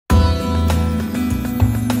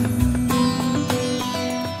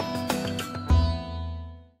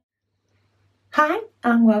Hi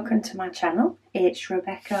and welcome to my channel. It's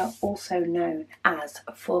Rebecca, also known as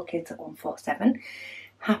 4Kids at 147.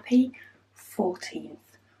 Happy 14th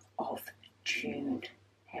of June,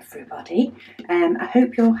 everybody. I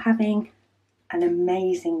hope you're having an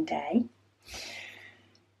amazing day.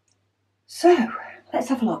 So let's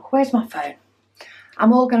have a look. Where's my phone?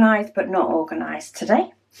 I'm organised but not organised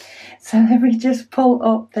today. So let me just pull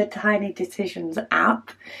up the Tiny Decisions app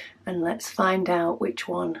and let's find out which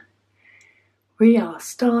one we are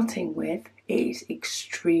starting with. Is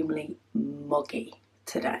extremely muggy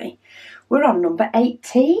today. We're on number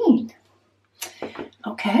 18.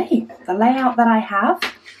 Okay, the layout that I have,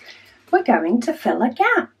 we're going to fill a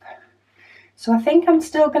gap. So I think I'm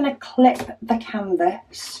still going to clip the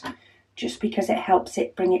canvas just because it helps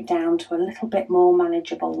it bring it down to a little bit more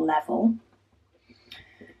manageable level.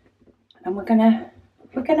 And we're gonna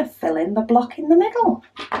fill in the block in the middle.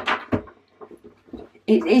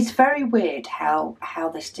 It's very weird how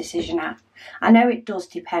this decision out. I know it does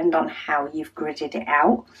depend on how you've gridded it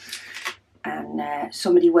out, and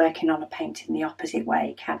somebody working on a painting the opposite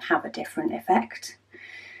way can have a different effect.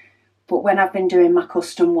 But when I've been doing my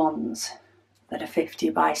custom ones that are 50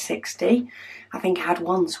 by 60, I think I had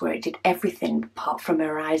ones where it did everything apart from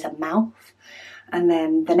her eyes and mouth, and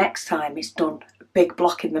then the next time it's done a big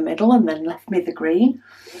block in the middle and then left me the green.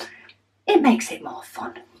 It makes it more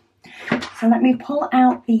fun. So let me pull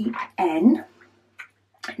out the pen.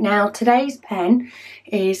 Now today's pen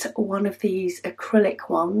is one of these acrylic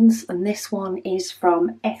ones, and this one is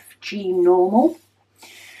from FG Normal.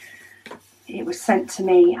 It was sent to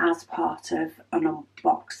me as part of an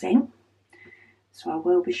unboxing, so I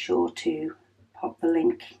will be sure to pop the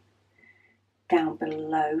link down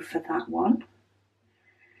below for that one.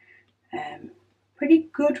 Pretty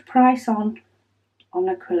good price on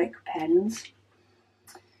acrylic pens.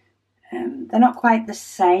 They're not quite the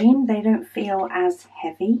same. They don't feel as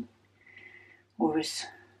heavy or as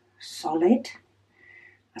solid,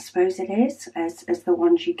 I suppose it is, as the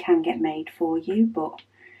ones you can get made for you, but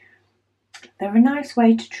they're a nice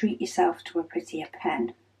way to treat yourself to a prettier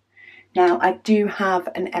pen. Now I do have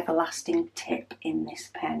an everlasting tip in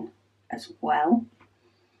this pen as well.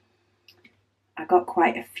 I got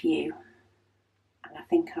quite a few, and I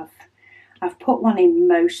think I've put one in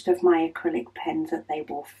most of my acrylic pens that they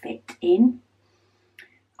will fit in.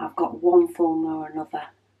 I've got one form or another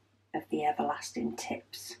of the everlasting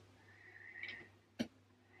tips.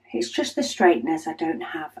 It's just the straighteners I don't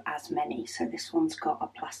have as many, so this one's got a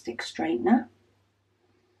plastic straightener.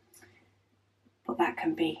 But that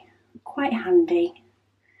can be quite handy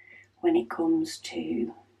when it comes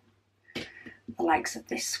to the likes of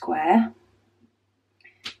this square.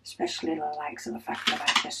 Especially the likes of the fact that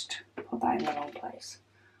I just put that in the wrong place.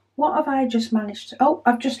 What have I just managed to... Oh,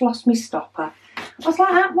 I've just lost my stopper. I was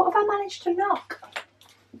like, what have I managed to knock?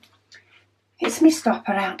 It's my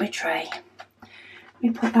stopper out my tray. Let me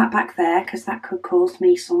put that back there because that could cause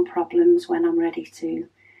me some problems when I'm ready to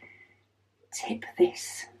tip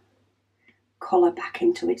this colour back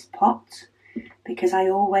into its pot, because I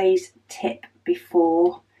always tip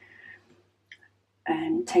before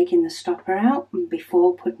taking the stopper out and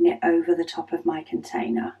before putting it over the top of my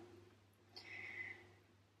container.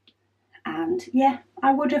 And yeah,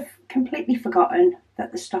 I would have completely forgotten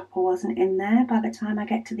that the stopper wasn't in there by the time I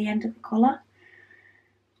get to the end of the colour,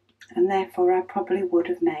 and therefore I probably would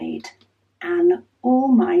have made an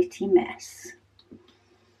almighty mess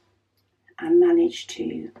and managed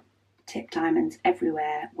to tip diamonds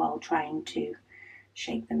everywhere while trying to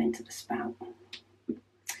shake them into the spout.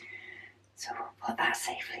 So we'll put that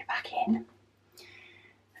safely back in.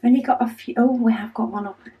 I've only got a few. Oh, we have got one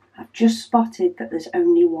up. I've just spotted that there's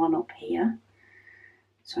only one up here.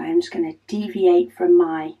 So I'm just going to deviate from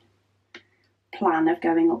my plan of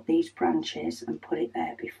going up these branches and put it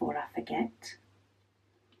there before I forget.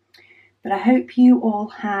 But I hope you all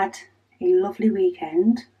had a lovely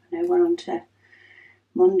weekend. I know we're on to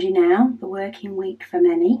Monday now, the working week for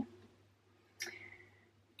many.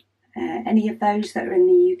 Any of those that are in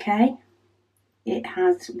the UK, it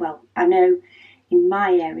has, well, I know in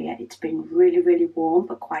my area it's been really, really warm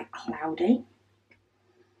but quite cloudy.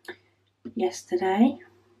 Yesterday,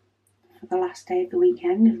 for the last day of the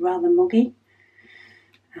weekend, is rather muggy,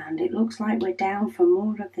 and it looks like we're down for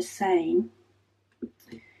more of the same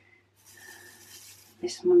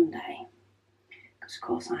this Monday, because of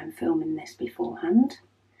course I'm filming this beforehand.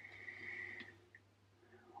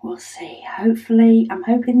 We'll see. Hopefully, I'm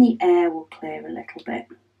hoping the air will clear a little bit.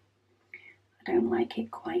 I don't like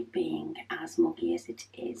it quite being as muggy as it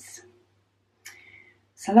is.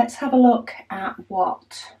 So let's have a look at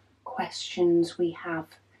what questions we have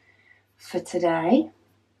for today.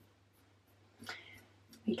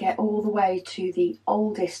 We get all the way to the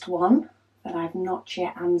oldest one that I've not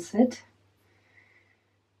yet answered.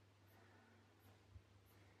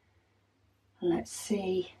 Let's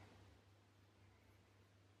see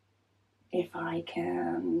if I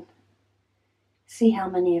can see how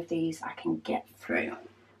many of these I can get through.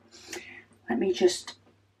 Let me just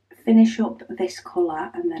finish up this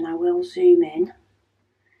colour and then I will zoom in,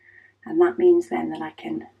 and that means then that I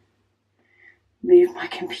can move my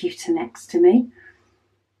computer next to me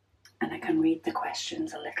and I can read the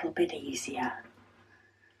questions a little bit easier.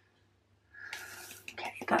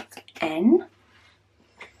 Okay, that's N.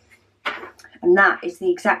 And that is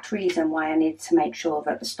the exact reason why I needed to make sure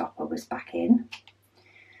that the stopper was back in,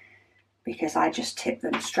 because I just tipped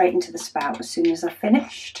them straight into the spout as soon as I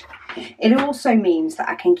finished. It also means that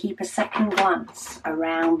I can keep a second glance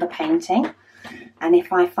around the painting, and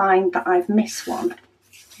if I find that I've missed one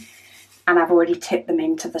and I've already tipped them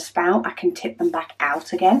into the spout, I can tip them back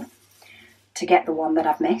out again to get the one that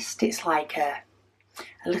I've missed. It's like a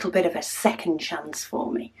little bit of a second chance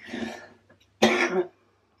for me.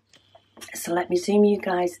 So let me zoom you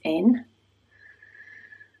guys in,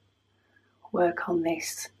 work on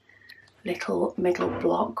this little middle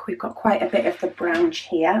block. We've got quite a bit of the branch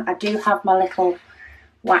here. I do have my little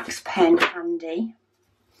wax pen handy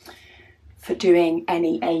for doing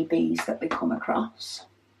any ABs that we come across.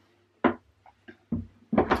 But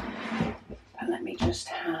let me just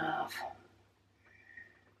have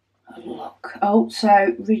a look. Oh,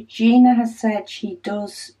 so Regina has said she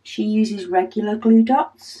uses regular glue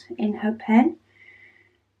dots in her pen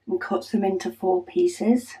and cuts them into 4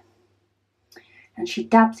 pieces, and she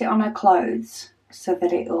dabs it on her clothes so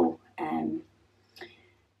that it'll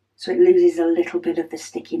so it loses a little bit of the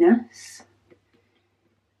stickiness.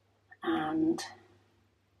 And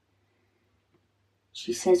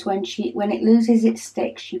she says when it loses its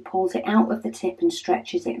stick, she pulls it out of the tip and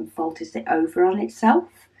stretches it and folds it over on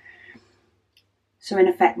itself. So in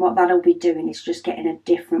effect, what that'll be doing is just getting a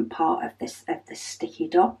different part of the sticky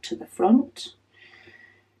dot to the front.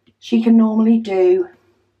 She can normally do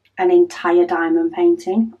an entire diamond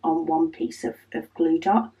painting on one piece of glue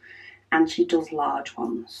dot, and she does large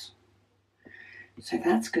ones. So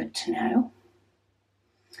that's good to know.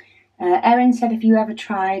 Erin said, if you ever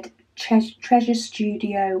tried Treasure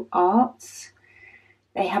Studio Arts,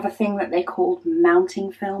 they have a thing that they call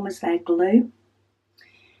mounting film as their glue.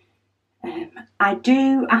 I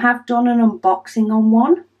have done an unboxing on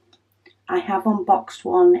one. I have unboxed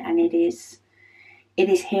one and it is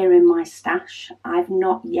here in my stash. I've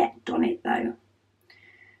not yet done it though.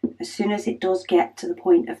 As soon as it does get to the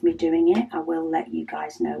point of me doing it, I will let you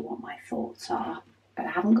guys know what my thoughts are, but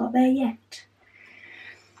I haven't got there yet.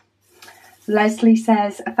 Leslie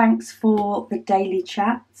says, thanks for the daily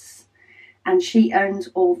chats, and she owns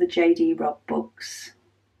all the JD Robb books.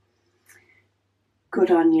 Good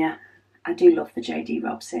on you. I do love the JD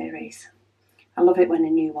Robb series. I love it when a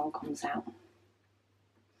new one comes out.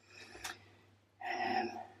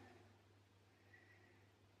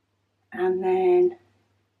 And then,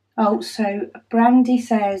 so Brandy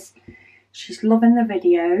says she's loving the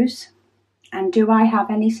videos, and do I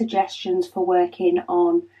have any suggestions for working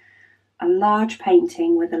on a large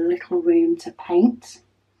painting with a little room to paint?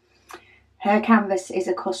 Her canvas is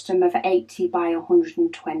a custom of 80 by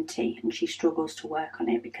 120 and she struggles to work on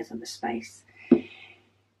it because of the space.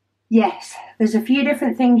 Yes, there's a few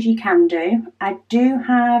different things you can do. I do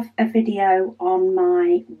have a video on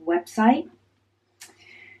my website,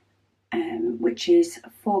 which is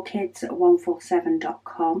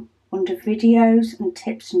 4kids147.com. Under videos and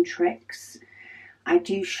tips and tricks, I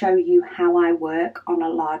do show you how I work on a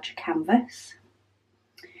larger canvas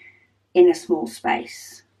in a small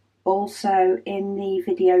space. Also in the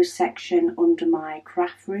video section under my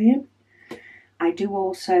craft room, I do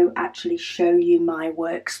also actually show you my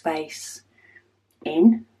workspace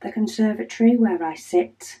in the conservatory where I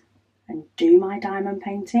sit and do my diamond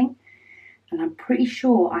painting. And I'm pretty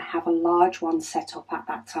sure I have a large one set up at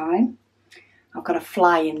that time. I've got a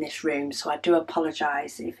fly in this room, so I do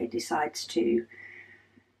apologise if it decides to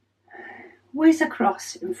whiz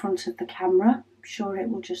across in front of the camera. I'm sure it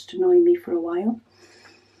will just annoy me for a while.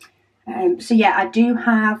 So yeah, I do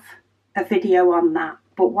have a video on that,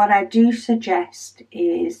 but what I do suggest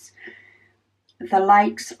is the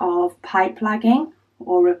likes of pipe lagging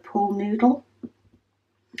or a pool noodle.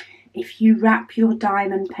 If you wrap your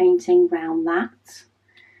diamond painting round that,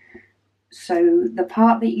 so the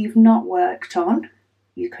part that you've not worked on,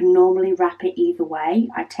 you can normally wrap it either way.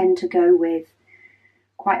 I tend to go with,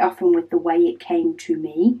 quite often with the way it came to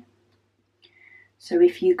me. So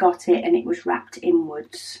if you got it and it was wrapped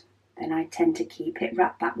inwards, then I tend to keep it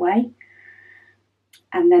wrapped that way.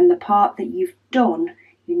 And then the part that you've done,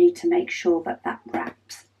 you need to make sure that that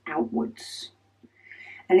wraps outwards.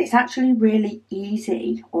 And it's actually really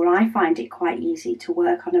easy, or I find it quite easy to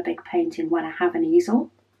work on a big painting when I have an easel,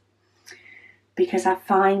 because I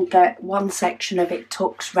find that one section of it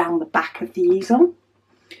tucks round the back of the easel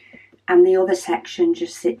and the other section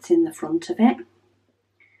just sits in the front of it.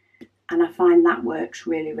 And I find that works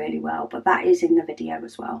really, really well, but that is in the video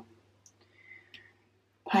as well.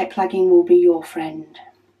 Pipe plagging will be your friend.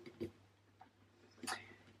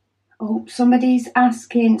 Oh, somebody's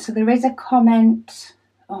asking, so there is a comment.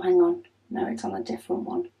 Oh, hang on. No, it's on a different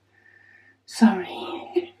one.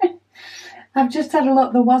 Sorry. I've just had a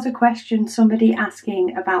look. There was a question, somebody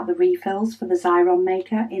asking about the refills for the Xyron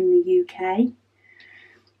maker in the UK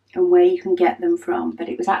and where you can get them from. But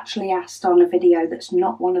it was actually asked on a video that's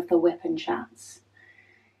not one of the whip and chats.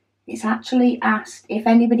 It's actually asked, if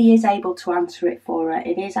anybody is able to answer it for her,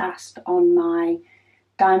 it is asked on my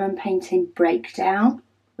diamond painting breakdown,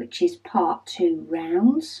 which is part 2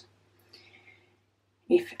 rounds.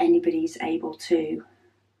 If anybody's able to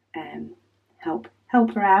help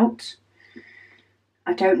her out.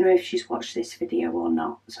 I don't know if she's watched this video or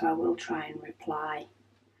not, so I will try and reply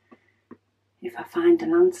if I find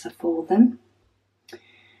an answer for them.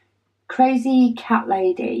 Crazy Cat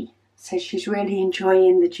Lady says she's really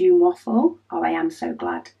enjoying the June waffle. Oh, I am so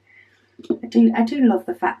glad. I do love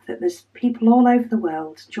the fact that there's people all over the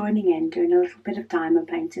world joining in, doing a little bit of diamond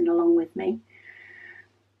painting along with me.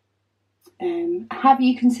 Have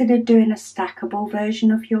you considered doing a stackable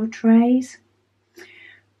version of your trays?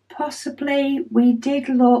 Possibly. We did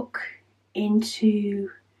look into,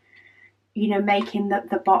 you know, making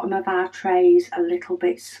the bottom of our trays a little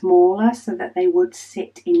bit smaller so that they would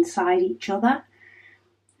sit inside each other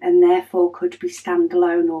and therefore could be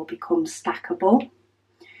standalone or become stackable.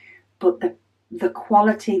 But the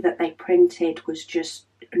quality that they printed was just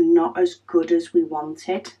not as good as we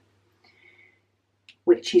wanted,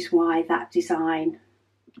 which is why that design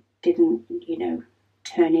didn't, you know,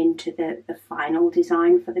 turn into the final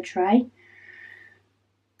design for the tray.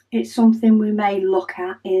 It's something we may look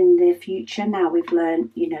at in the future. Now we've learned,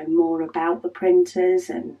 you know, more about the printers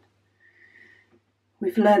and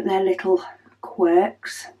we've learned their little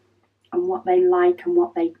quirks and what they like and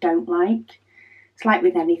what they don't like. It's like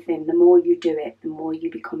with anything, the more you do it, the more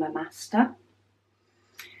you become a master.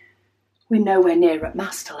 We're nowhere near at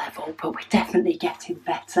master level, but we're definitely getting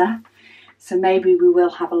better. So maybe we will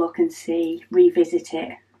have a look and see, revisit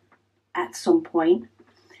it at some point.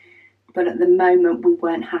 But at the moment, we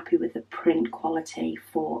weren't happy with the print quality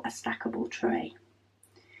for a stackable tray.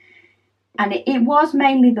 And it was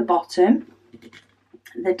mainly the bottom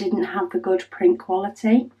that didn't have the good print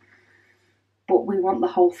quality. But we want the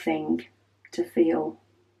whole thing to feel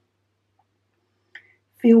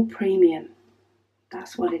premium.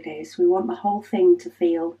 That's what it is. We want the whole thing to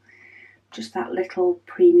feel just that little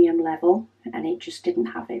premium level, and it just didn't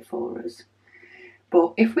have it for us.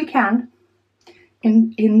 But if we can,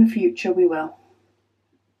 in the future we will.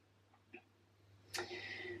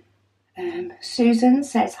 Susan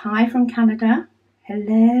says hi from Canada.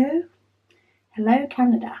 Hello. Hello,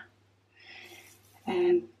 Canada.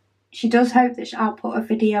 She does hope that I'll put a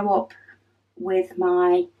video up with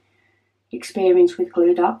my experience with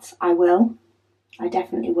glue dots. I will. I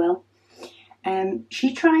definitely will.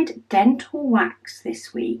 She tried dental wax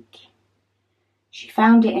this week. She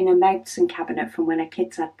found it in a medicine cabinet from when her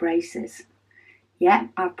kids had braces. Yeah,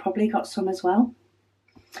 I've probably got some as well.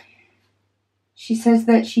 She says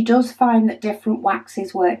that she does find that different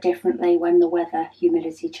waxes work differently when the weather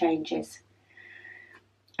humidity changes.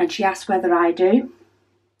 And she asked whether I do.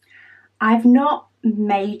 I've not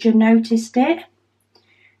major noticed it.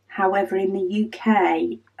 However, in the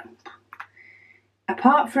UK,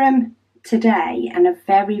 apart from today and a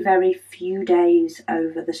very, very few days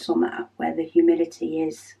over the summer where the humidity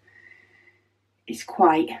is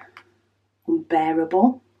quite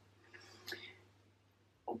unbearable,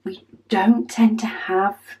 we don't tend to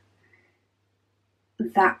have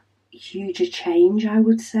that huge a change, I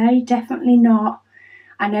would say. Definitely not.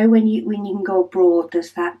 I know when you can go abroad,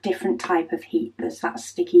 there's that different type of heat. There's that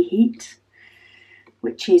sticky heat,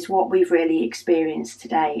 which is what we've really experienced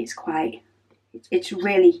today. It's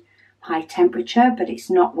really high temperature, but it's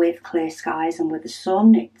not with clear skies and with the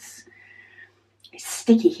sun. It's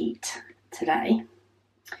sticky heat today.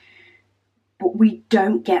 But we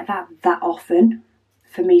don't get that often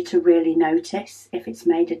for me to really notice if it's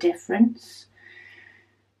made a difference.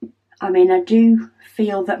 I mean, I do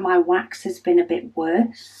feel that my wax has been a bit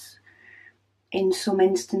worse in some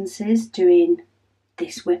instances doing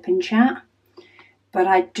this whip and chat, but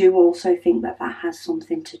I do also think that that has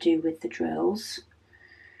something to do with the drills.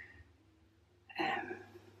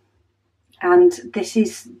 And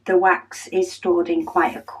the wax is stored in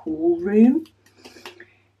quite a cool room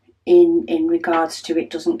in regards to it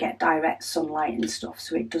doesn't get direct sunlight and stuff,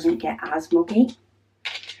 so it doesn't get as muggy.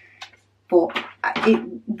 But it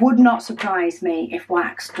would not surprise me if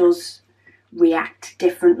wax does react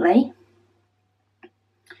differently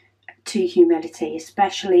to humidity,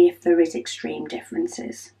 especially if there is extreme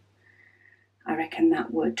differences. I reckon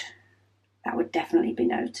that would definitely be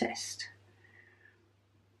noticed.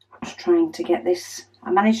 Just trying to get this.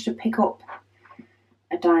 I managed to pick up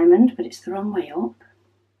a diamond, but it's the wrong way up.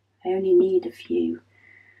 I only need a few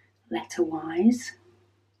letter Y's.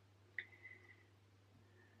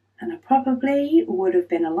 And I probably would have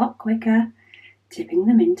been a lot quicker tipping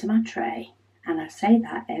them into my tray. And I say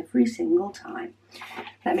that every single time.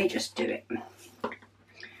 Let me just do it.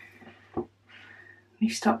 Let me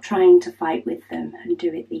stop trying to fight with them and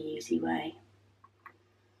do it the easy way.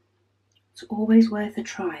 It's always worth a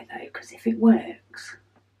try though, because if it works,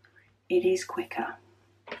 it is quicker.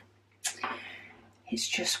 It's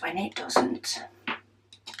just when it doesn't.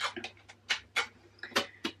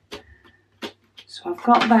 So I've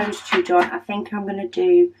got those two done. I think I'm going to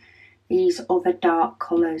do these other dark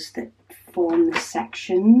colours that form the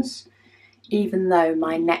sections, even though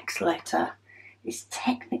my next letter is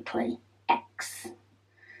technically X.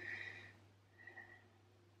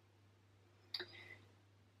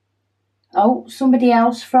 Oh, somebody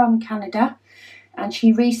else from Canada, and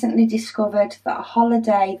she recently discovered that a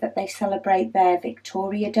holiday that they celebrate there,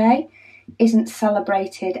 Victoria Day, isn't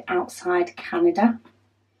celebrated outside Canada.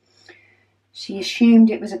 She assumed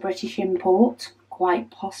it was a British import,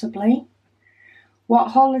 quite possibly.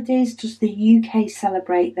 What holidays does the UK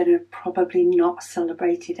celebrate that are probably not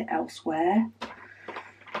celebrated elsewhere?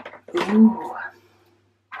 Ooh,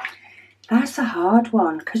 that's a hard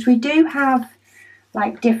one, because we do have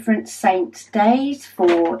like different saints' days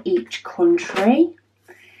for each country.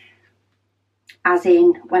 As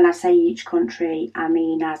in, when I say each country, I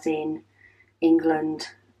mean as in England,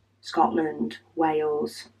 Scotland,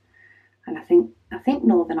 Wales, and I think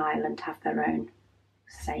Northern Ireland have their own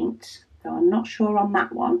saints, though I'm not sure on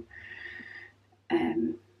that one.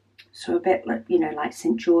 So a bit like, you know, like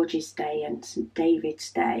St George's Day and St David's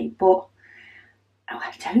Day, but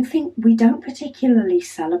we don't particularly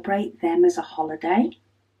celebrate them as a holiday.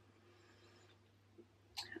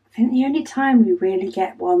 I think the only time we really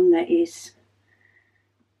get one that is,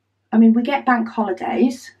 I mean, we get bank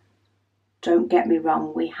holidays, don't get me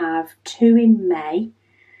wrong. We have 2 in May,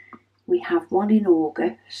 we have 1 in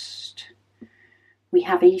August, we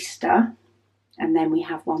have Easter, and then we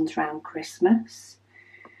have ones around Christmas.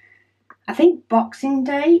 I think Boxing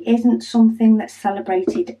Day isn't something that's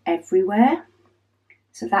celebrated everywhere.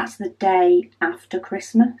 So that's the day after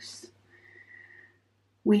Christmas.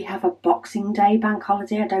 We have a Boxing Day bank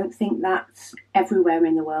holiday. I don't think that's everywhere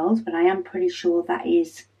in the world, but I am pretty sure that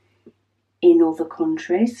is in other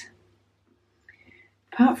countries.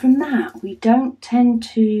 Apart from that, we don't tend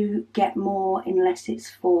to get more unless it's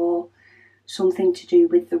for something to do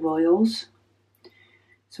with the royals.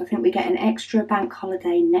 So I think we get an extra bank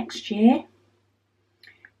holiday next year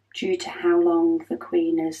due to how long the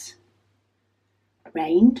Queen has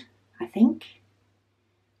reigned, I think.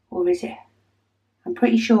 Or is it? I'm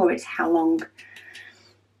pretty sure it's how long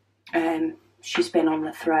she's been on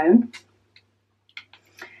the throne.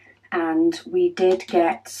 And we did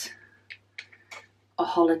get a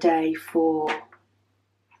holiday for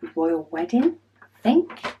the royal wedding, I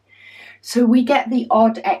think. So we get the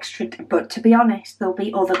odd extra, but to be honest, there'll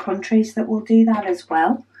be other countries that will do that as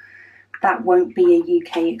well. That won't be a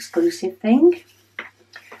UK exclusive thing.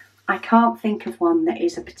 I can't think of one that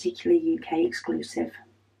is a particularly UK exclusive.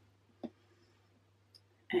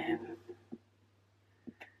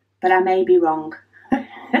 But I may be wrong.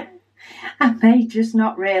 I may just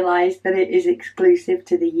not realise that it is exclusive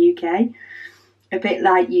to the UK. A bit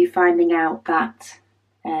like you finding out that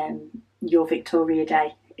your Victoria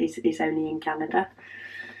Day is only in Canada.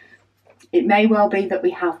 It may well be that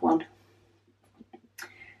we have one,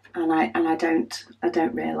 and I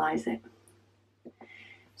don't realise it.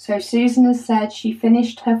 So Susan has said she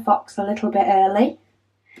finished her fox a little bit early.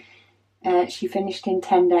 She finished in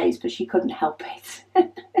 10 days, but she couldn't help it.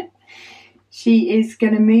 She is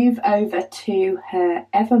going to move over to her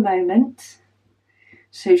Ever Moment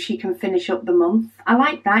so she can finish up the month. I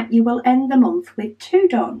like that. You will end the month with 2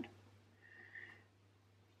 done.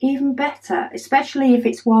 Even better, especially if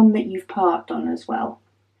it's one that you've parked on as well.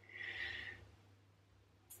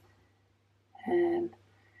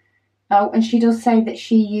 Oh, and she does say that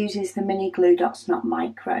she uses the mini glue dots, not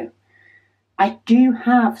micro. I do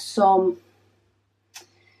have some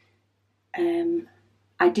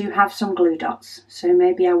I do have some glue dots, so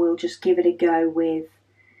maybe I will just give it a go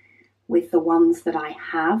with the ones that I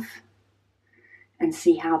have and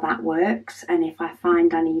see how that works. And if I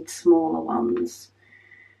find I need smaller ones,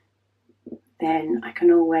 then I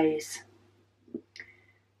can always,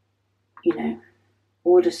 you know,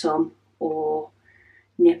 order some or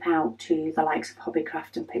nip out to the likes of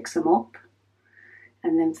Hobbycraft and pick some up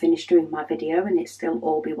and then finish doing my video and it still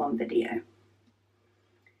all be one video.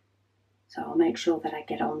 So I'll make sure that I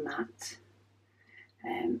get on that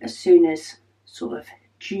as soon as sort of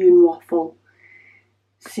June waffle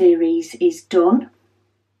series is done.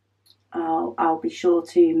 I'll be sure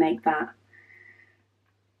to make that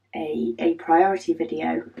a priority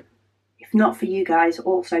video, if not for you guys,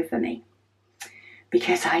 also for me,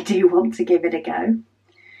 because I do want to give it a go.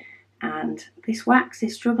 And this wax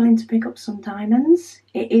is struggling to pick up some diamonds.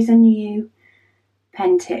 It is a new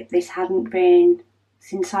pen tip. This hadn't been,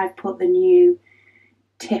 since I've put the new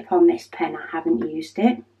tip on this pen, I haven't used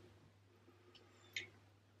it.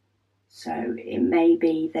 So it may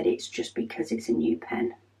be that it's just because it's a new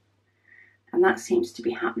pen. And that seems to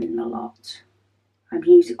be happening a lot. I've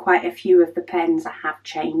used quite a few of the pens I have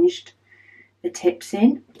changed the tips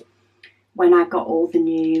in when I got all the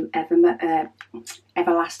new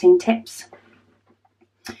Everlasting tips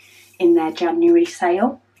in their January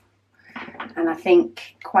sale. And I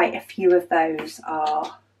think quite a few of those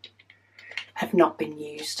have not been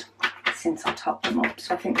used since I topped them up.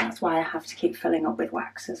 So I think that's why I have to keep filling up with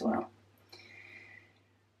wax as well.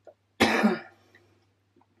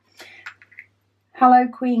 Hello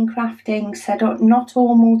Queen Crafting said, not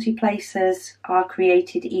all multi-placers are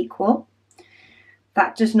created equal.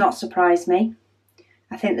 That does not surprise me.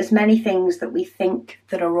 I think there's many things that we think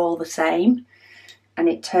that are all the same, and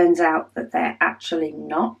it turns out that they're actually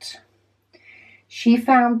not. She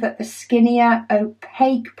found that the skinnier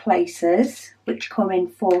opaque placers, which come in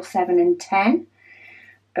 4, 7 and 10,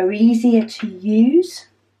 are easier to use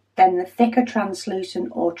than the thicker translucent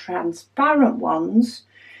or transparent ones,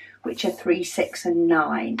 which are 3, 6 and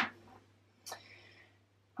 9.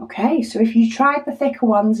 Okay, so if you tried the thicker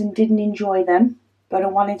ones and didn't enjoy them, but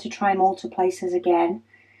are wanting to try multi-placers again,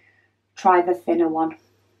 try the thinner one.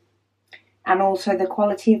 And also the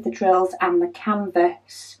quality of the drills and the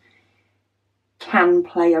canvas can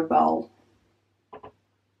play a role.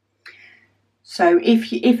 So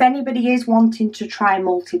if anybody is wanting to try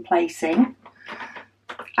multi-placing,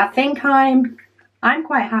 I think I'm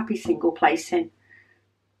quite happy single placing.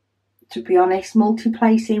 To be honest,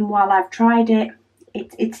 multi-placing, while I've tried it,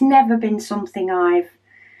 it's never been something I've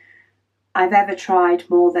ever tried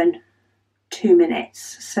more than 2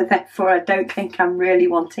 minutes. So therefore I don't think I'm really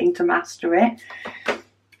wanting to master it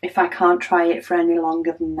if I can't try it for any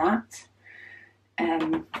longer than that.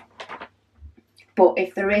 But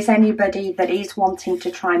if there is anybody that is wanting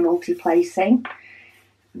to try multi-placing,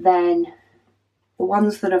 then the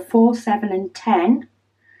ones that are 4, 7 and 10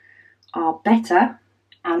 are better.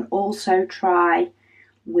 And also try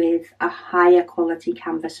with a higher quality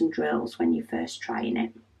canvas and drills when you're first trying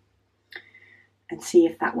it, and see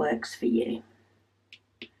if that works for you.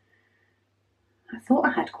 I thought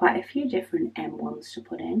I had quite a few different M1s to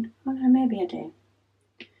put in. Oh no, maybe I do.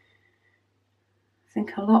 I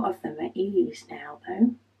think a lot of them are E's now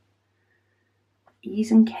though.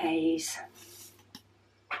 E's and K's.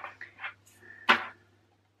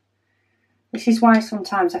 This is why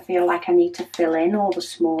sometimes I feel like I need to fill in all the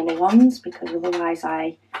smaller ones, because otherwise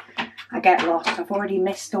I get lost. I've already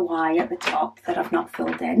missed a Y at the top that I've not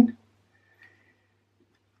filled in.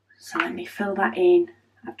 So let me fill that in.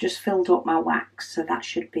 I've just filled up my wax, so that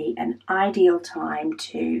should be an ideal time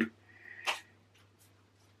to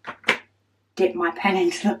dip my pen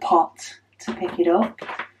into the pot to pick it up.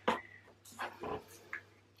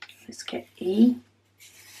 Let's get E.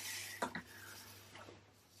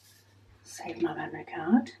 Save my memory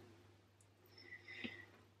card.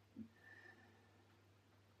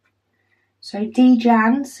 So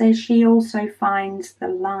Dejan says she also finds the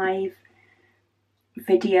live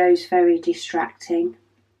videos very distracting.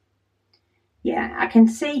 Yeah, I can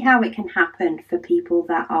see how it can happen for people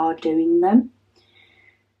that are doing them,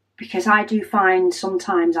 because I do find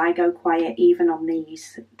sometimes I go quiet even on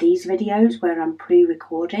these videos where I'm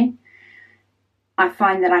pre-recording. I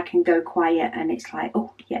find that I can go quiet and it's like,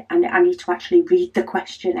 oh yeah, and I need to actually read the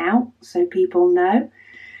question out so people know.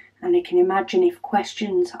 And I can imagine if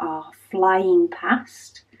questions are flying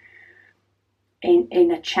past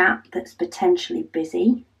in a chat that's potentially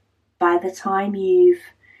busy, by the time you've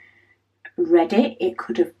read it, it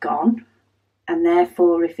could have gone. And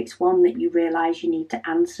therefore, if it's one that you realise you need to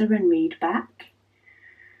answer and read back,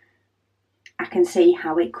 I can see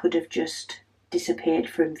how it could have just disappeared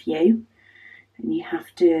from view, and you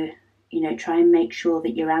have to, you know, try and make sure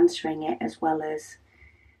that you're answering it as well as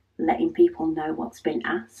letting people know what's been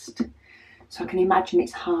asked. So I can imagine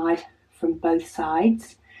it's hard from both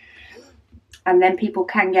sides. And then people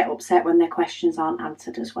can get upset when their questions aren't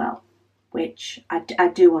answered as well, which I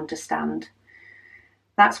do understand.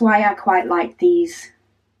 That's why I quite like these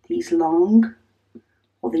longer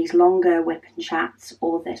whip and chats,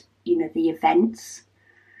 or the, you know, the events,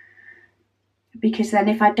 because then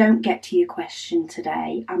if I don't get to your question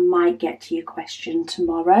today, I might get to your question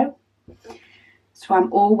tomorrow. So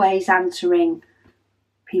I'm always answering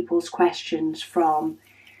people's questions from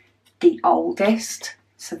the oldest,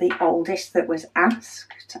 so the oldest that was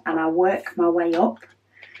asked, and I work my way up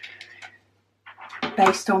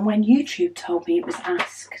based on when YouTube told me it was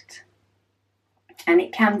asked. And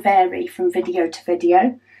it can vary from video to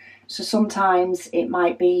video. So sometimes it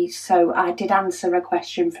might be, so I did answer a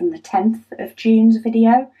question from the 10th of June's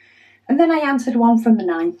video, and then I answered one from the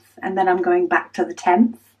 9th, and then I'm going back to the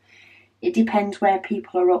 10th. It depends where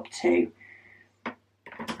people are up to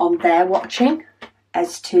on their watching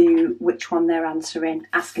as to which one they're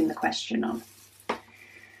asking the question on.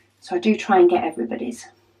 So I do try and get everybody's.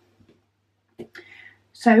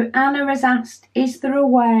 So Anna has asked, is there a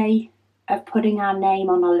way of putting our name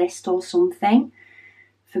on a list or something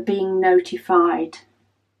for being notified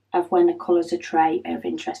of when the colours a tray are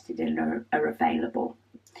interested in are available?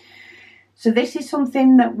 So this is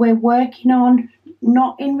something that we're working on,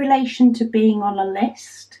 not in relation to being on a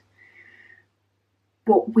list,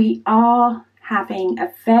 but we are having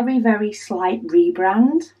a very, very slight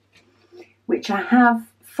rebrand, which I have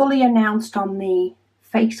fully announced on the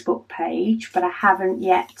Facebook page, but I haven't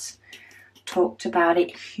yet talked about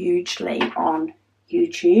it hugely on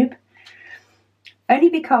YouTube, only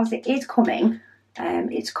because it is coming.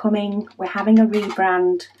 It's coming. We're having a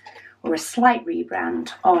rebrand, or a slight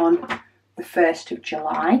rebrand, on the 1st of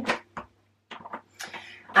July,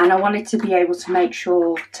 and I wanted to be able to make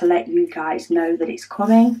sure to let you guys know that it's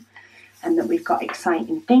coming and that we've got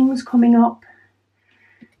exciting things coming up,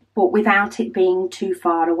 but without it being too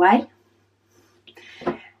far away.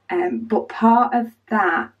 But part of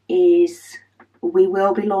that is we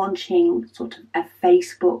will be launching sort of a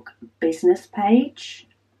Facebook business page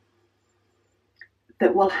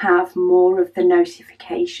that will have more of the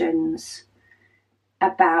notifications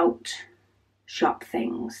about shop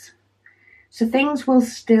things. So things will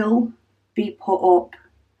still be put up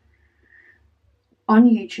on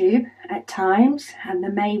YouTube at times, and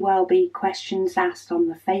there may well be questions asked on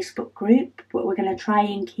the Facebook group, but we're going to try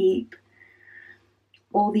and keep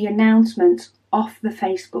all the announcements off the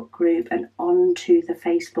Facebook group and onto the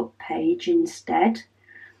Facebook page instead,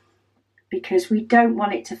 because we don't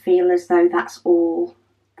want it to feel as though that's all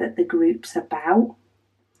that the group's about.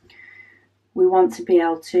 We want to be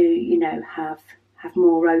able to, you know, have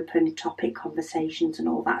more open topic conversations and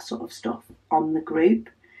all that sort of stuff on the group,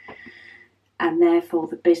 and therefore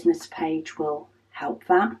the business page will help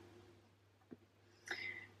that.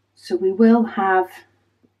 So we will have,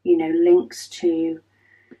 you know, links to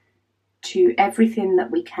everything that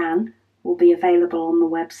we can will be available on the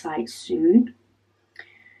website soon.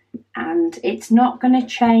 And it's not going to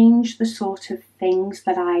change the sort of things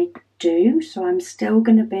that I do. So I'm still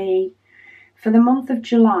going to be, for the month of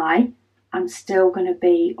July, I'm still going to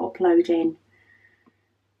be uploading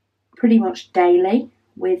pretty much daily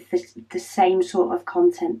with the same sort of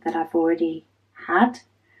content that I've already had.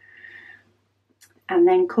 And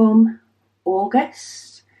then come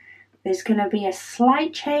August, there's going to be a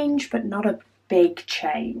slight change, but not a big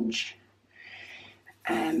change.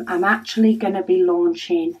 I'm actually going to be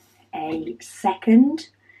launching a second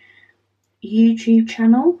YouTube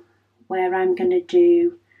channel where I'm going to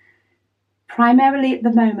do, primarily at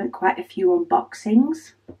the moment, quite a few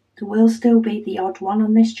unboxings. There will still be the odd one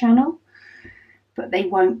on this channel, but they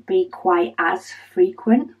won't be quite as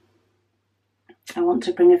frequent. I want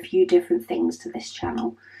to bring a few different things to this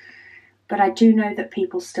channel, but I do know that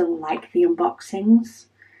people still like the unboxings,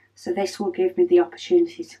 so this will give me the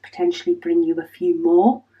opportunity to potentially bring you a few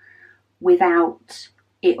more without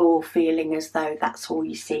it all feeling as though that's all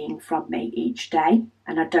you're seeing from me each day,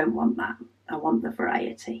 and I don't want that. I want the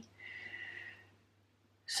variety.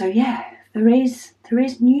 So yeah, there is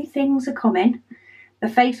new things are coming. The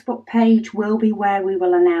Facebook page will be where we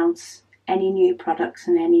will announce any new products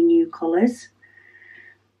and any new colours.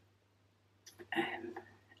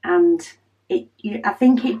 And I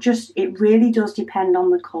think it really does depend on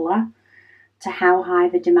the colour to how high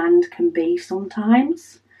the demand can be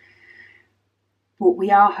sometimes. But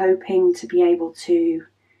we are hoping to be able to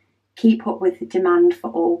keep up with the demand for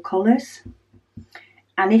all colours.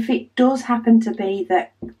 And if it does happen to be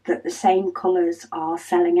that the same colours are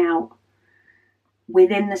selling out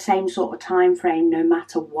within the same sort of time frame, no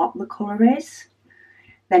matter what the colour is,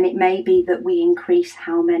 then it may be that we increase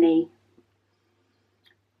how many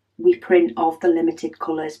we print of the limited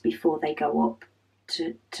colours before they go up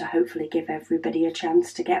to hopefully give everybody a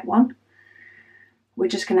chance to get one. We're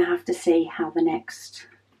just going to have to see how the next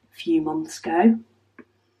few months go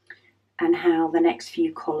and how the next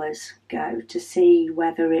few colours go to see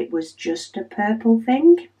whether it was just a purple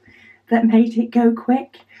thing that made it go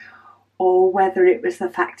quick, or whether it was the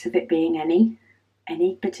fact of it being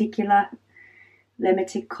any particular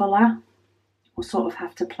limited colour. We'll sort of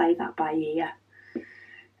have to play that by ear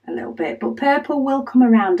a little bit. But purple will come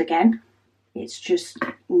around again. It's just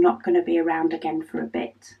not going to be around again for a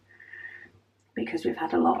bit because we've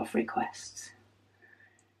had a lot of requests.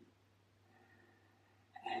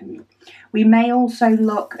 We may also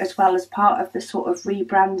look, as well as part of the sort of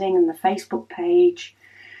rebranding and the Facebook page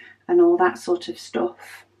and all that sort of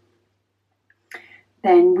stuff,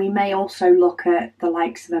 then we may also look at the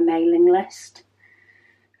likes of a mailing list,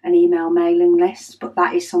 an email mailing list, but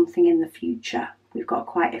that is something in the future. We've got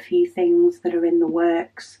quite a few things that are in the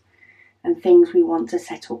works and things we want to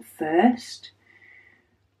set up first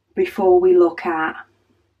before we look at,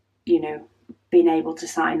 you know, being able to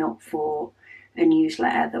sign up for a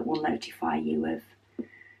newsletter that will notify you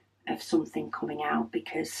of something coming out,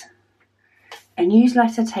 because a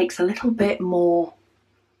newsletter takes a little bit more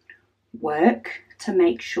work to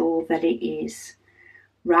make sure that it is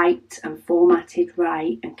right and formatted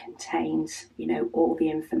right and contains, you know, all the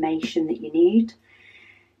information that you need,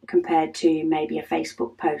 compared to maybe a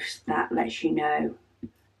Facebook post that lets you know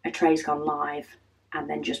a tray's gone live and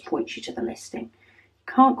then just points you to the listing.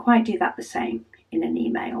 Can't quite do that the same in an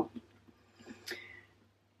email.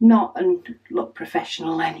 Not and look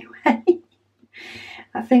professional anyway.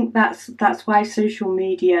 I think that's why social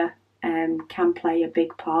media can play a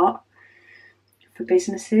big part for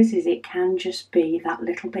businesses, is it can just be that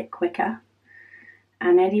little bit quicker.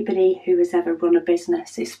 And anybody who has ever run a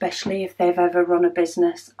business, especially if they've ever run a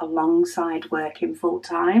business alongside working full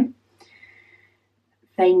time,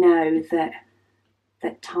 they know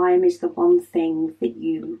that time is the one thing that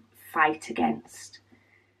you fight against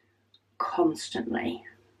constantly.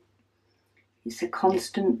 It's a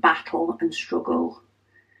constant battle and struggle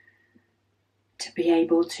to be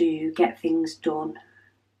able to get things done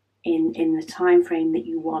in the time frame that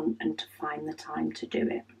you want and to find the time to do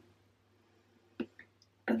it.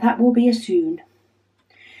 But that will be a soon.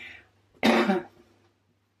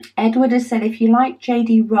 Edward has said, if you like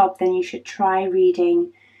JD Robb, then you should try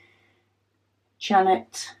reading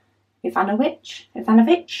Janet Ivanovic.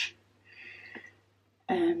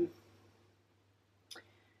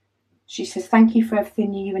 She says, thank you for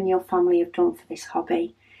everything you and your family have done for this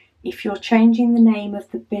hobby. If you're changing the name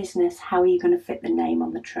of the business, how are you going to fit the name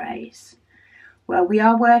on the trays? Well, we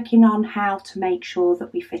are working on how to make sure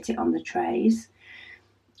that we fit it on the trays.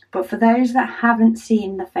 But for those that haven't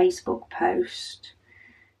seen the Facebook post,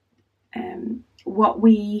 what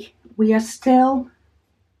we are still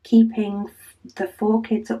keeping the 4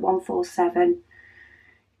 Kids at 147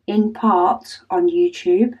 in part on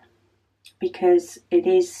YouTube, because it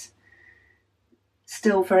is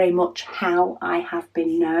still very much how I have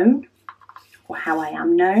been known, or how I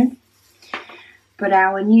am known. But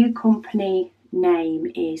our new company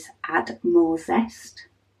name is Add More Zest.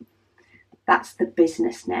 That's the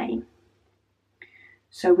business name.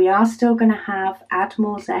 So we are still going to have Add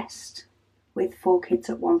More Zest with 4 Kids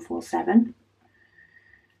at 147.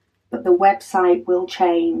 But the website will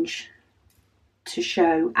change to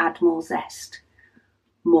show Add More Zest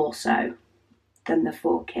more so than the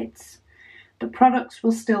 4 Kids. The products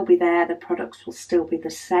will still be there, the products will still be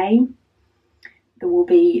the same. There will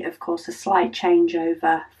be, of course, a slight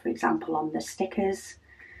changeover, for example, on the stickers.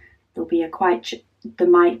 There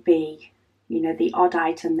might be, you know, the odd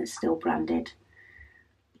item that's still branded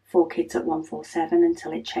 4 Kids at 147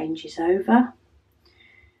 until it changes over.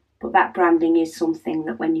 But that branding is something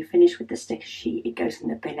that when you finish with the sticker sheet, it goes in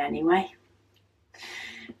the bin anyway.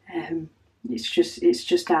 It's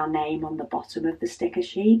just our name on the bottom of the sticker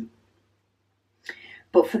sheet.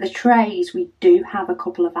 But for the trays, we do have a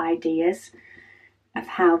couple of ideas of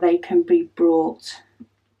how they can be brought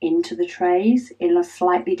into the trays in a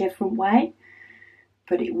slightly different way,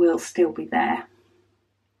 but it will still be there.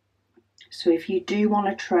 So if you do want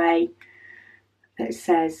a tray that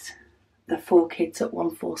says the 4 Kids at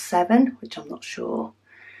 147, which I'm not sure,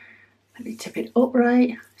 let me tip it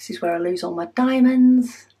upright. This is where I lose all my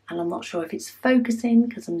diamonds. And I'm not sure if it's focusing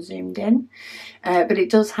because I'm zoomed in, but it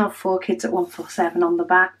does have 4 Kids at 147 on the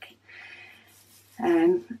back.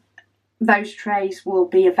 Those trays will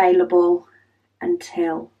be available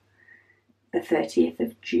until the 30th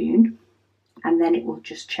of June, and then it will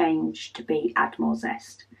just change to be Add More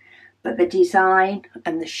Zest. But the design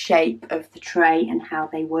and the shape of the tray and how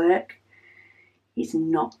they work is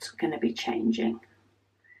not going to be changing.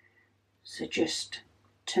 So just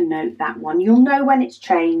to note that one. You'll know when it's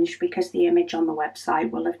changed because the image on the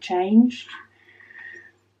website will have changed.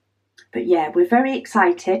 But yeah, we're very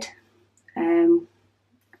excited.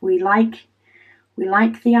 We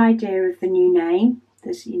like the idea of the new name.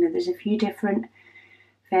 There's a few different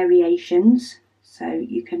variations. So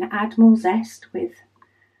you can add more zest with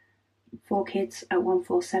 4 Kids at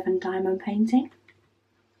 147 Diamond Painting.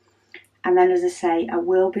 And then, as I say, I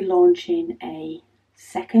will be launching a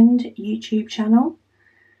second YouTube channel,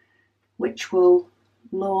 which will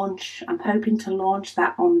launch, I'm hoping to launch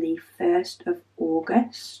that on the 1st of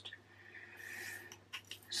August.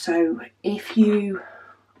 So if you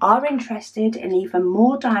are interested in even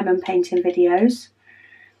more diamond painting videos,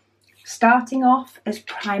 starting off as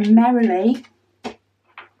primarily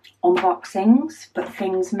unboxings, but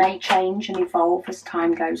things may change and evolve as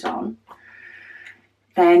time goes on,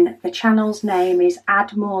 then the channel's name is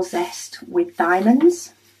Add More Zest with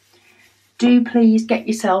Diamonds. Do please get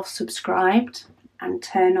yourself subscribed and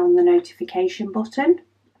turn on the notification button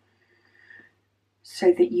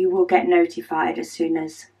so that you will get notified as soon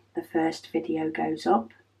as the first video goes up.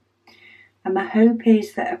 And my hope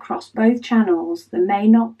is that across both channels there may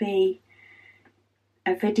not be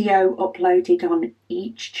a video uploaded on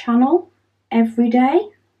each channel every day,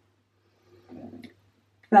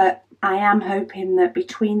 but I am hoping that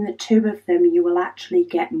between the two of them you will actually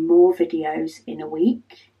get more videos in a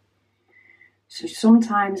week. So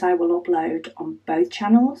sometimes I will upload on both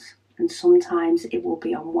channels and sometimes it will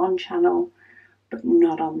be on one channel but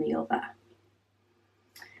not on the other.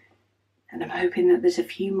 And I'm hoping that there's a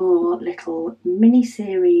few more little mini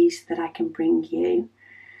series that I can bring you.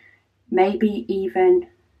 Maybe even,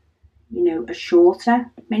 a shorter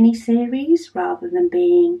mini series rather than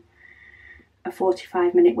being a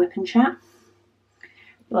 45-minute whip and chat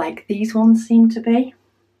like these ones seem to be.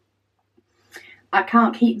 I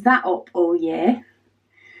can't keep that up all year,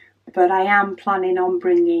 but I am planning on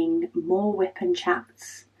bringing more whip and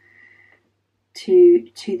chats to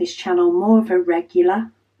this channel, more of a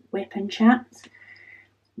regular whip and chat,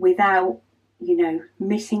 without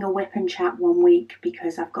missing a whip and chat one week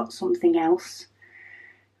because I've got something else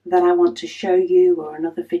that I want to show you, or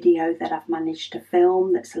another video that I've managed to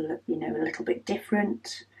film that's a little bit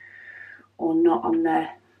different, or not on the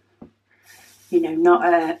not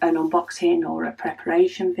an unboxing or a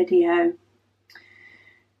preparation video.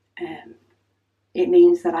 It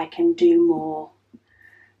means that I can do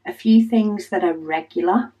a few things that are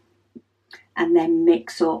regular and then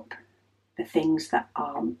mix up the things that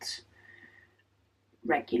aren't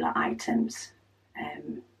regular items.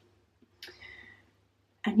 And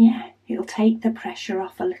yeah, it'll take the pressure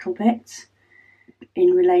off a little bit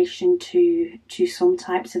in relation to some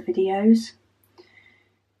types of videos.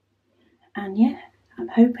 And yeah, I'm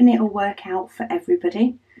hoping it'll work out for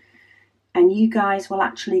everybody. And you guys will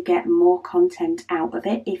actually get more content out of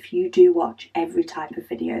it if you do watch every type of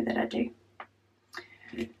video that I do.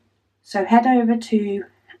 So head over to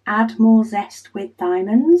Add More Zest with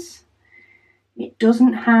Diamonds. It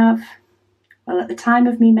doesn't have, well, at the time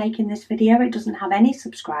of me making this video, it doesn't have any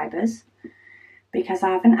subscribers because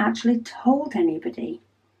I haven't actually told anybody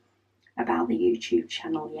about the YouTube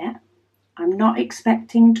channel yet. I'm not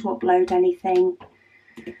expecting to upload anything.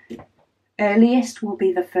 Earliest will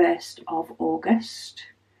be the 1st of August,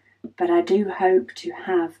 but I do hope to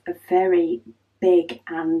have a very big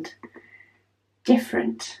and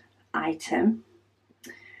different item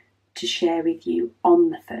to share with you on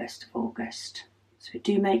the 1st of August. So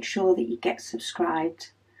do make sure that you get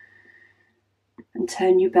subscribed and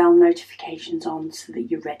turn your bell notifications on so that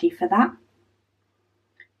you're ready for that.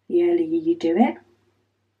 The earlier you do it,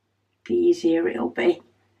 the easier it'll be.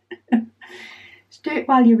 Just do it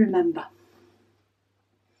while you remember.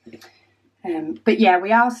 But yeah,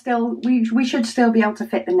 we should still be able to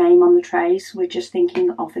fit the name on the trays. We're just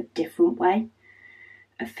thinking of a different way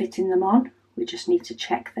of fitting them on. We just need to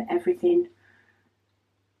check that everything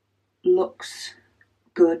looks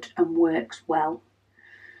good and works well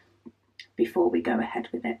before we go ahead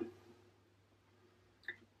with it.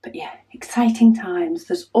 But yeah, exciting times.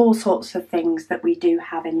 There's all sorts of things that we do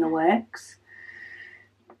have in the works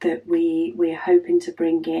that we're hoping to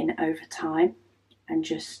bring in over time and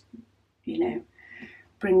just,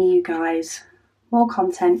 bring you guys more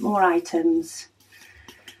content, more items.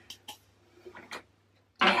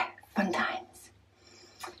 Yeah, fun times.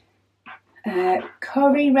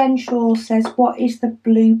 Corey Renshaw says, what is the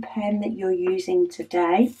blue pen that you're using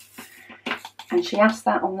today? And she asked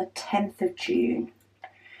that on the 10th of June.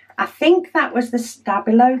 I think that was the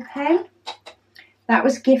Stabilo pen. That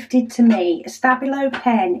was gifted to me. A Stabilo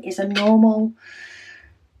pen is a normal,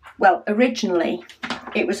 well, originally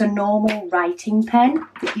it was a normal writing pen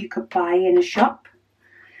that you could buy in a shop.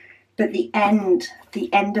 But the end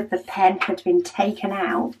of the pen had been taken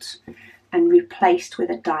out and replaced with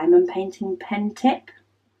a diamond painting pen tip.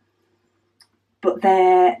 But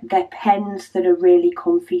they're pens that are really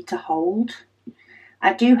comfy to hold.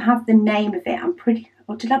 I do have the name of it.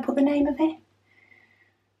 Or did I put the name of it?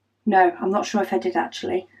 No, I'm not sure if I did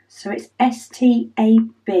actually. So it's Stabilo.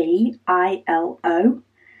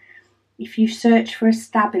 If you search for a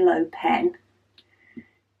Stabilo pen,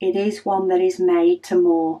 it is one that is made to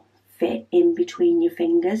more fit in between your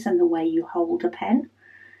fingers and the way you hold a pen.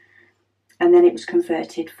 And then it was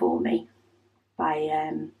converted for me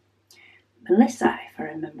by Melissa, if I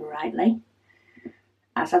remember rightly.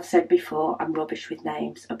 As I've said before, I'm rubbish with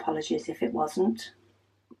names. Apologies if it wasn't.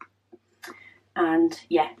 And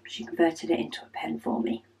yeah, she converted it into a pen for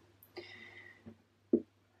me.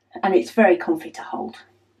 And it's very comfy to hold.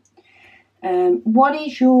 What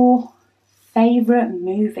is your favourite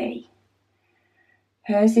movie?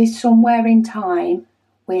 Hers is Somewhere in Time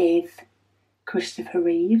with Christopher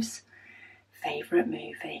Reeves. Favourite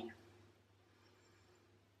movie?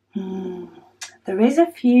 There is a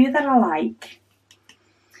few that I like.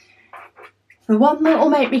 The one that will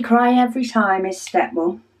make me cry every time is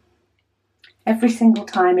Stepmom. Every single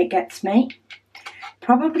time it gets me.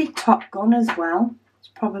 Probably Top Gun as well. It's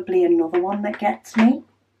probably another one that gets me.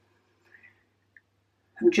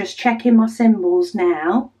 I'm just checking my symbols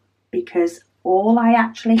now because all I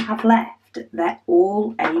actually have left, they're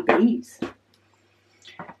all ABs.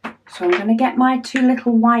 So I'm going to get my two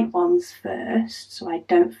little white ones first so I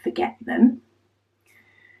don't forget them.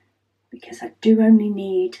 Because I do only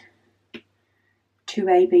need two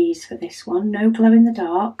ABs for this one. No glow in the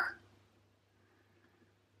dark.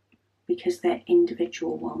 Because they're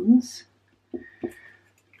individual ones.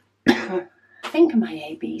 I think my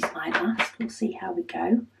ABs might last. We'll see how we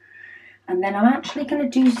go. And then I'm actually going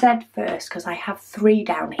to do Z first because I have 3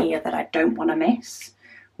 down here that I don't want to miss.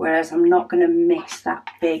 Whereas I'm not going to miss that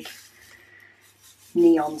big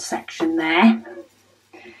neon section there.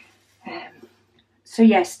 So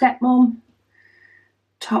yeah, Stepmom,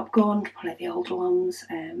 Top Gun, probably the older ones.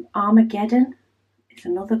 Armageddon is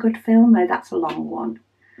another good film, though that's a long one.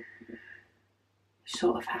 You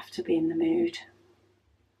sort of have to be in the mood.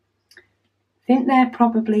 I think they're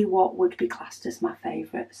probably what would be classed as my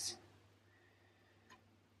favourites.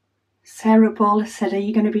 Sarah Ball said, are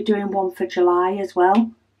you going to be doing one for July as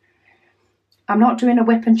well? I'm not doing a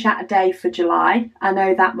whip and chat a day for July, I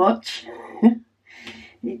know that much.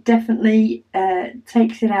 It definitely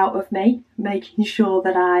takes it out of me, making sure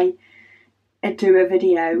that I do a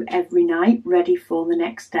video every night ready for the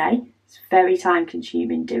next day. It's very time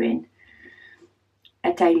consuming doing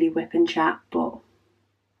a daily whip and chat, but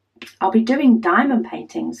I'll be doing diamond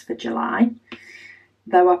paintings for July,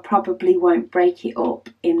 though I probably won't break it up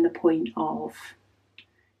in the point of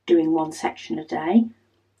doing one section a day.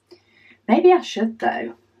 Maybe I should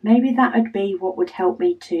though. Maybe that would be what would help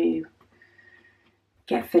me to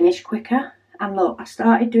get finished quicker. And look, I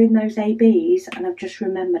started doing those ABs and I've just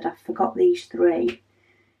remembered I forgot these 3,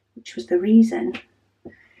 which was the reason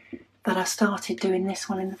that I started doing this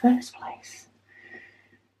one in the first place.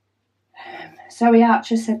 Zoe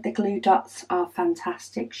Archer said the glue dots are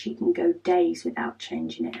fantastic. She can go days without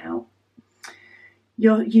changing it out.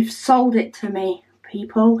 You've sold it to me,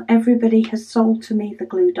 people. Everybody has sold to me the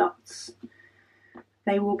glue dots.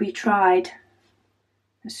 They will be tried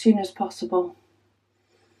as soon as possible.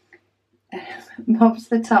 Mobs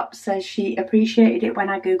the Top says she appreciated it when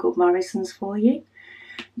I googled Morrison's for you.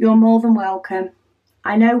 You're more than welcome.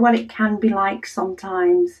 I know what it can be like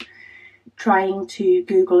sometimes trying to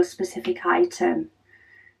Google a specific item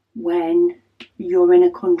when you're in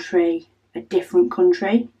a different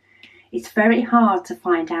country. It's very hard to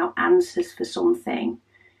find out answers for something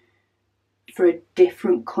for a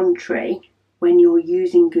different country when you're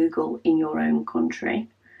using Google in your own country.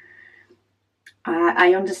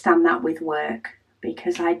 I understand that with work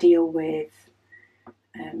because I deal with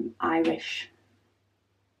Irish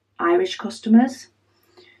customers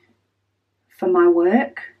for my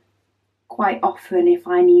work. Quite often if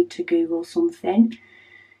I need to Google something,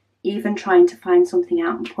 even trying to find something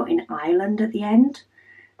out and put in Ireland at the end,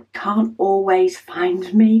 can't always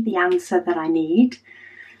find me the answer that I need.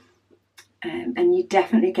 And you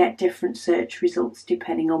definitely get different search results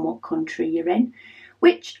depending on what country you're in.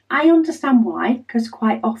 which I understand why, because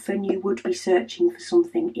quite often you would be searching for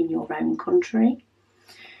something in your own country.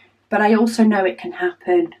 But I also know it can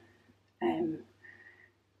happen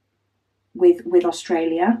with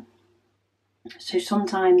Australia. So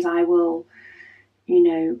sometimes I will, you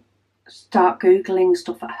know, start Googling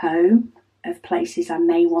stuff at home of places I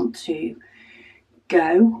may want to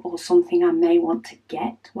go or something I may want to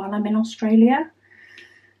get while I'm in Australia.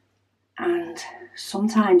 And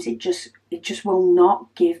sometimes it just will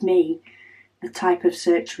not give me the type of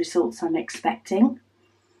search results I'm expecting.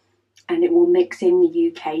 And it will mix in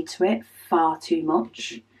the UK to it far too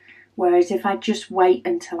much. Whereas if I just wait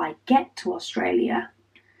until I get to Australia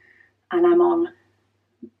and I'm on,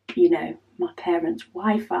 you know, my parents'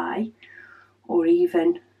 Wi-Fi or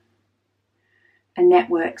even a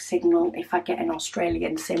network signal if I get an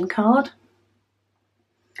Australian SIM card,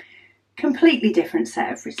 completely different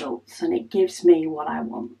set of results, and it gives me what I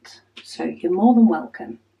want. So you're more than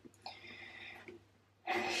welcome.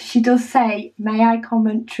 She does say, may I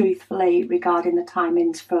comment truthfully regarding the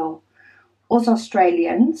timings for us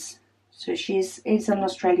Australians? So she is in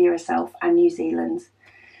Australia herself and New Zealand.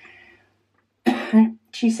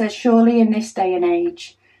 She says, surely in this day and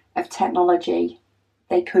age of technology,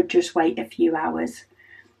 they could just wait a few hours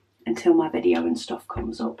until my video and stuff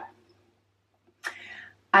comes up.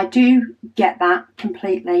 I do get that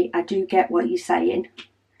completely. I do get what you're saying.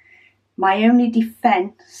 My only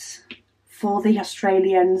defence for the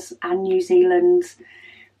Australians and New Zealand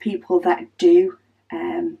people that do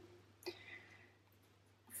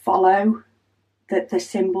follow the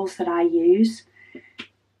symbols that I use,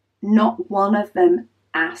 not one of them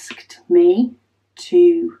asked me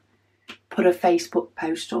to put a Facebook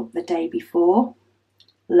post up the day before,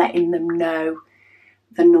 letting them know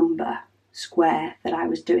the number square that I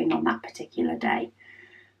was doing on that particular day.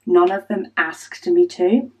 None of them asked me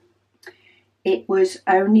to. It was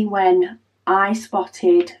only when I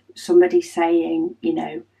spotted somebody saying, you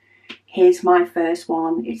know, here's my first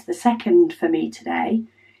one, it's the second for me today,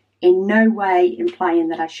 in no way implying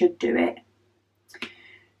that I should do it,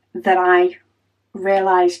 that I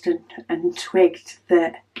realised and twigged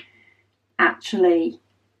that actually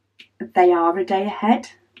they are a day ahead.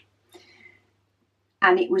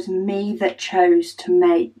 And it was me that chose to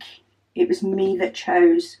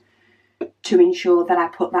ensure that I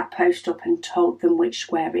put that post up and told them which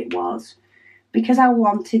square it was, because I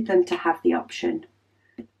wanted them to have the option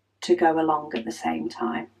to go along at the same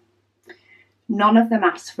time. None of them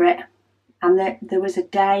asked for it, and there was a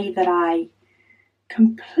day that I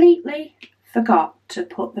completely forgot to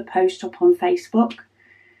put the post up on Facebook,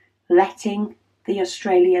 letting the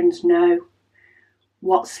Australians know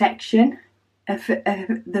what section of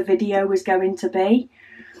the video was going to be,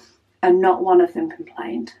 and not one of them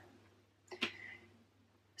complained.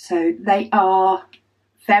 So they are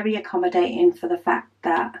very accommodating for the fact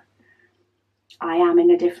that I am in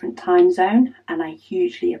a different time zone, and I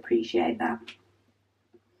hugely appreciate that.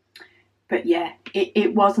 But yeah,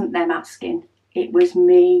 it wasn't them asking. It was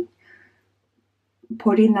me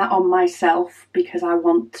putting that on myself because I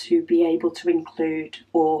want to be able to include,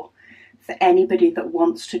 or for anybody that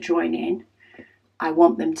wants to join in, I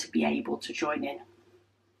want them to be able to join in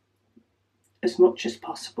as much as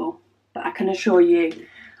possible. But I can assure you,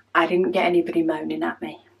 I didn't get anybody moaning at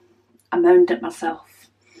me. I moaned at myself.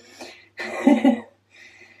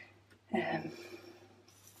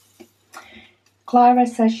 Clara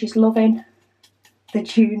says she's loving the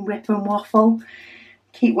June Whip and Waffle.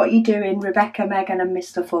 Keep what you're doing, Rebecca, Megan and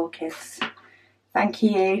Mr. Four Kids. Thank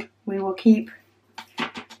you. We will keep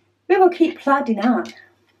plodding on.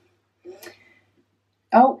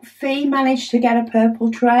 Oh, Fee managed to get a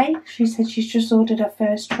purple tray. She said she's just ordered her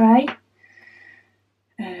first tray.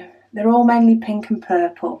 They're all mainly pink and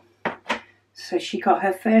purple. So she got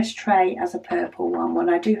her first tray as a purple one. Well,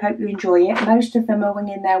 I do hope you enjoy it. Most of them are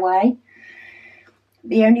winging their way.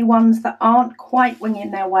 The only ones that aren't quite winging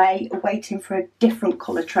their way are waiting for a different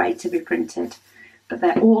colour tray to be printed. But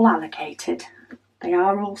they're all allocated. They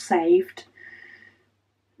are all saved.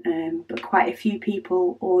 But quite a few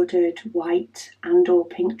people ordered white and or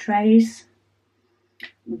pink trays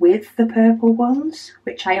with the purple ones,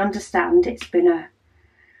 which I understand it's been a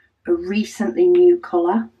recently new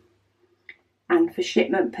colour, and for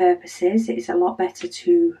shipment purposes it's a lot better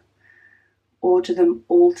to order them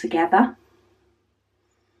all together.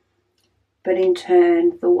 But in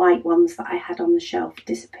turn, the white ones that I had on the shelf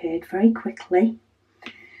disappeared very quickly.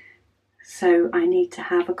 So I need to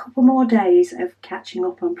have a couple more days of catching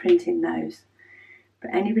up on printing those.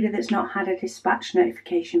 But anybody that's not had a dispatch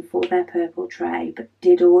notification for their purple tray but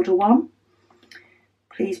did order one,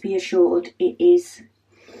 please be assured it is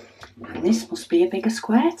And this must be a bigger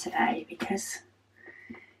square today because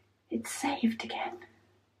it's saved again.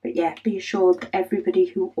 But yeah, be assured that everybody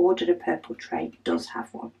who ordered a purple tray does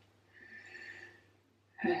have one.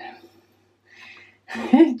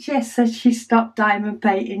 Jess says she stopped diamond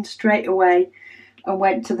painting straight away and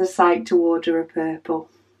went to the site to order a purple.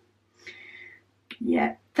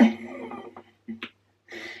 Yeah.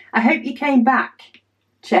 I hope you came back,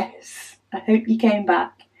 Jess. I hope you came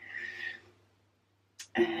back.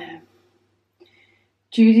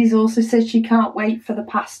 Judy's also said she can't wait for the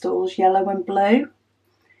pastels, yellow and blue.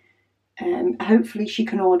 Hopefully she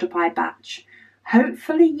can order by batch.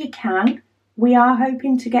 Hopefully you can. We are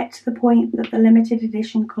hoping to get to the point that the limited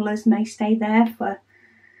edition colours may stay there for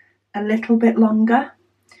a little bit longer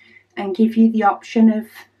and give you the option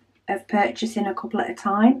of purchasing a couple at a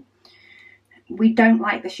time. We don't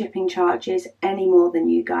like the shipping charges any more than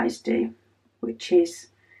you guys do, which is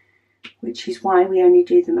why we only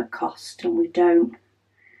do them at cost, and we don't,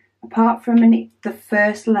 apart from the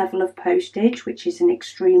first level of postage, which is an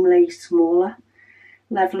extremely smaller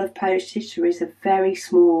level of postage. There is a very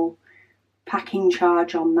small packing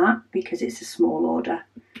charge on that because it's a small order.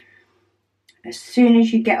 As soon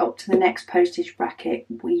as you get up to the next postage bracket,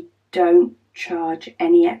 we don't charge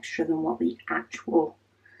any extra than what the actual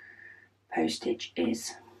postage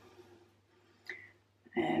is,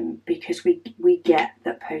 because we get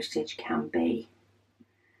that postage can be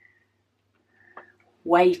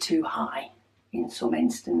way too high in some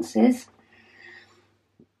instances.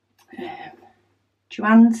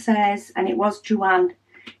 Joanne says, and it was Joanne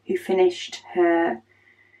who finished her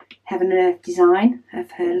Heaven and Earth design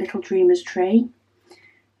of her Little Dreamers tree.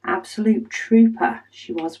 Absolute trooper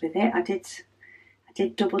she was with it. I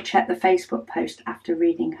did double check the Facebook post after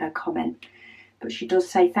reading her comment, but she does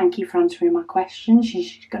say thank you for answering my questions.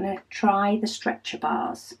 She's going to try the stretcher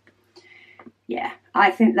bars. Yeah, I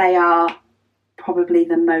think they are probably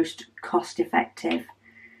the most cost effective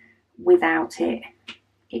without it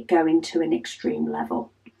going to an extreme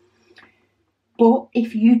level. But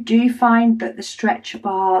if you do find that the stretcher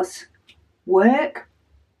bars work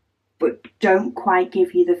but don't quite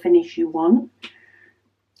give you the finish you want,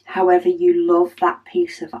 however you love that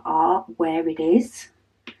piece of art where it is,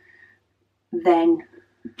 then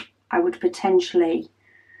I would potentially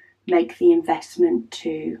make the investment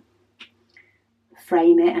to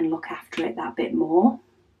frame it and look after it that bit more,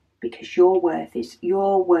 because your work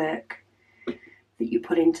that you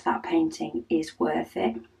put into that painting is worth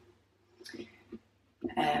it.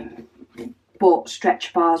 But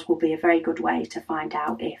stretch bars will be a very good way to find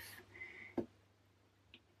out if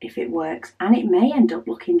it works, and it may end up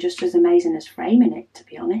looking just as amazing as framing it, to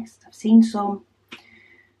be honest. I've seen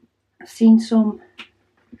some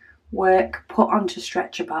work put onto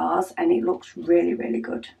stretcher bars and it looks really, really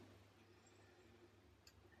good.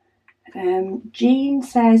 Jean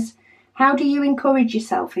says, how do you encourage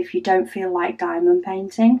yourself if you don't feel like diamond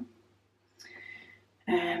painting?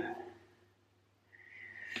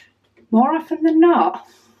 More often than not,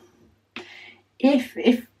 if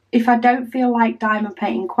I don't feel like diamond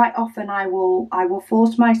painting, quite often I will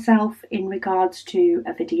force myself in regards to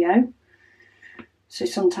a video. So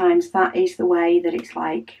sometimes that is the way that it's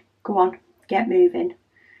like, go on, get moving.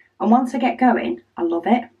 And once I get going, I love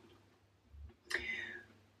it.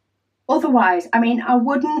 Otherwise, I mean, I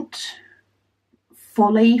wouldn't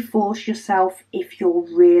fully force yourself if you're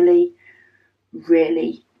really,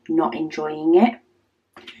 really not enjoying it.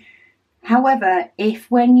 However,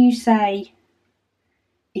 when you say,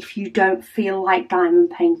 if you don't feel like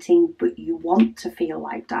diamond painting, but you want to feel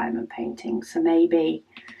like diamond painting, so maybe,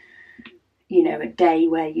 you know, a day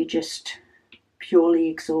where you're just purely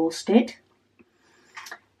exhausted,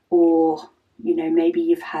 or, you know, maybe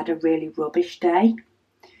you've had a really rubbish day,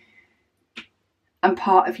 and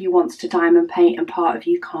part of you wants to diamond paint and part of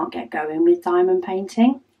you can't get going with diamond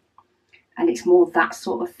painting, and it's more that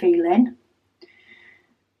sort of feeling,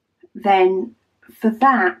 then for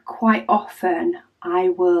that, quite often I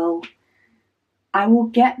will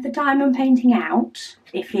get the diamond painting out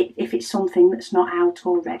if it's something that's not out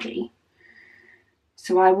already.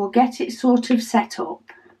 So I will get it sort of set up,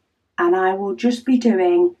 and I will just be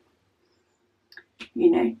doing, you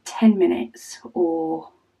know, 10 minutes or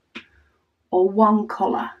one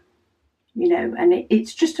colour, you know, and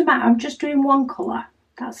it's just a matter, I'm just doing one colour,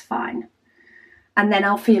 that's fine. And then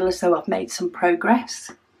I'll feel as though I've made some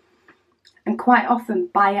progress. And quite often,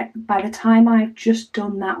 by the time I've just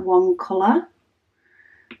done that one colour,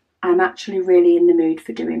 I'm actually really in the mood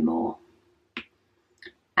for doing more.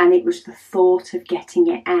 And it was the thought of getting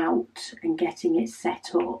it out and getting it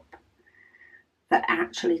set up that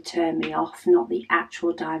actually turned me off, not the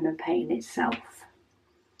actual diamond painting itself.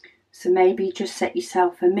 So maybe just set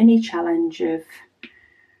yourself a mini challenge of,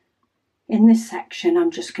 in this section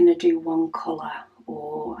I'm just going to do one colour,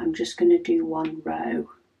 or I'm just going to do one row,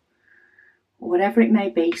 or whatever it may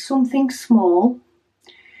be, something small.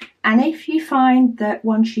 And if you find that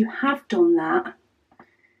once you have done that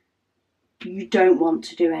you don't want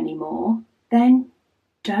to do any more, then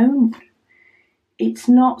don't. It's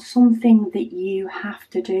not something that you have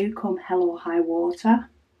to do come hell or high water.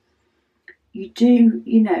 You do,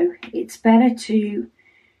 you know, it's better to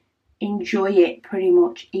enjoy it pretty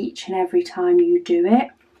much each and every time you do it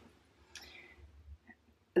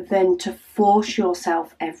than to force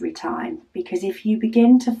yourself every time. Because if you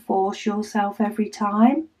begin to force yourself every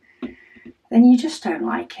time, then you just don't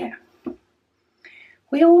like it.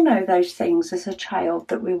 We all know those things as a child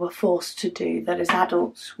that we were forced to do that as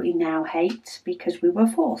adults we now hate because we were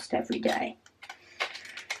forced every day.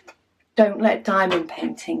 Don't let diamond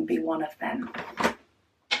painting be one of them.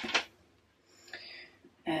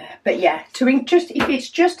 But yeah, if it's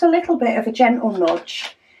just a little bit of a gentle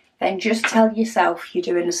nudge, then just tell yourself you're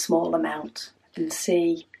doing a small amount and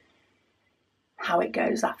see how it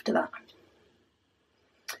goes after that.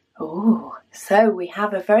 Oh, so we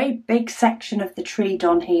have a very big section of the tree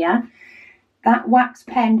done here. That wax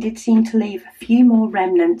pen did seem to leave a few more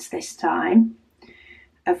remnants this time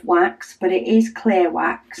of wax, but it is clear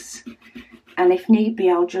wax. And if need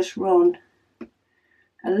be, I'll just run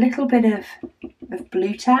a little bit of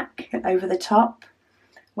blue tack over the top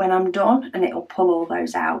when I'm done, and it'll pull all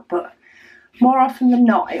those out. But more often than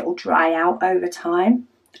not, it'll dry out over time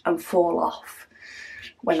and fall off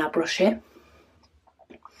when I brush it.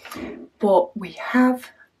 But we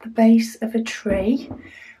have the base of a tree.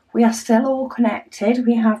 We are still all connected.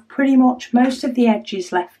 We have pretty much most of the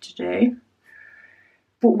edges left to do,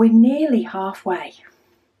 but we're nearly halfway.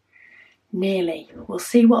 Nearly. We'll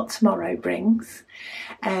see what tomorrow brings.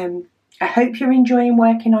 I hope you're enjoying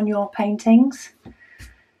working on your paintings.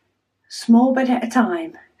 Small bit at a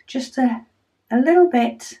time, just a little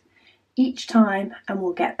bit each time, and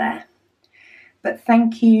we'll get there. But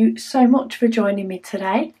thank you so much for joining me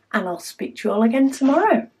today, and I'll speak to you all again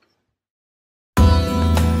tomorrow.